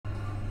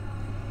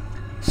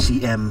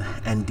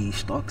CMND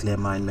stock,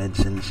 Clearmind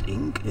Medicine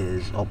Inc,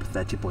 is up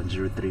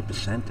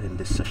 30.03% in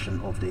this session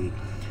of the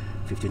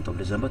 15th of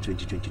December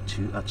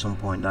 2022. At some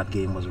point that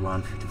gain was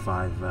around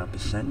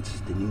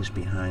 55%. The news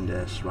behind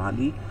this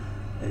rally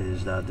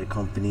is that the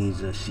company's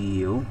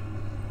CEO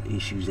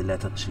issues a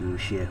letter to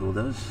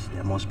shareholders.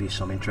 There must be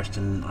some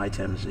interesting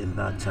items in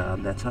that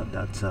letter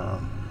that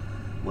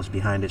was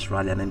behind this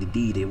rally, and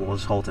indeed it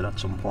was halted at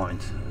some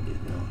point.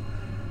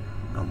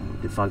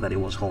 The fact that it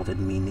was halted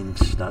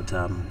means that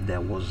there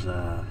was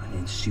an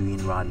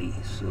ensuing rally,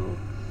 so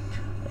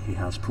it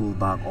has pulled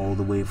back all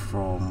the way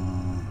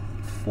from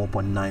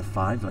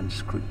 4.95 and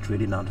it's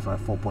trading at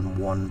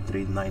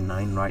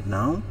 4.1399 right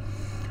now.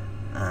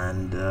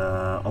 And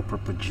upper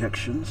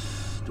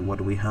projections, to what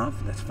do we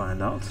have? Let's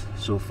find out.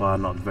 So far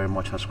not very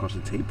much has crossed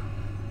the tape,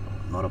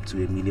 not up to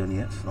 1 million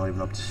yet, not even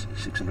up to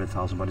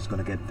 600,000, but it's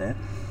going to get there.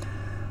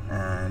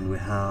 And we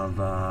have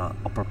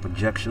upper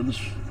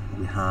projections.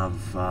 We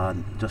have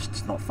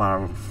just not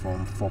far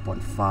from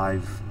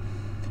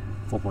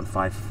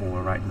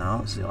 4.54 right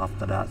now. So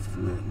after that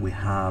we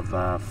have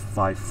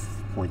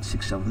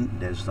 5.67.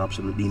 There's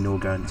absolutely no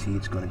guarantee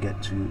it's going to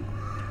get to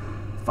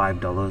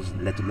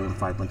 $5, let alone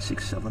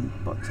 5.67,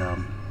 but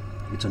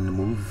it's on the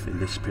move in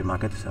this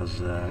pre-market. It has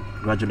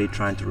gradually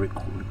trying to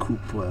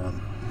recoup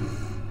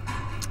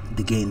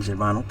the gains it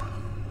ran up,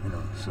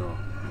 so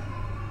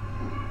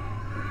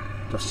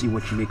just see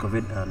what you make of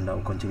it, and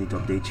I'll continue to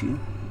update you.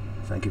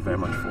 Thank you very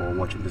much for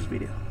watching this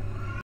video.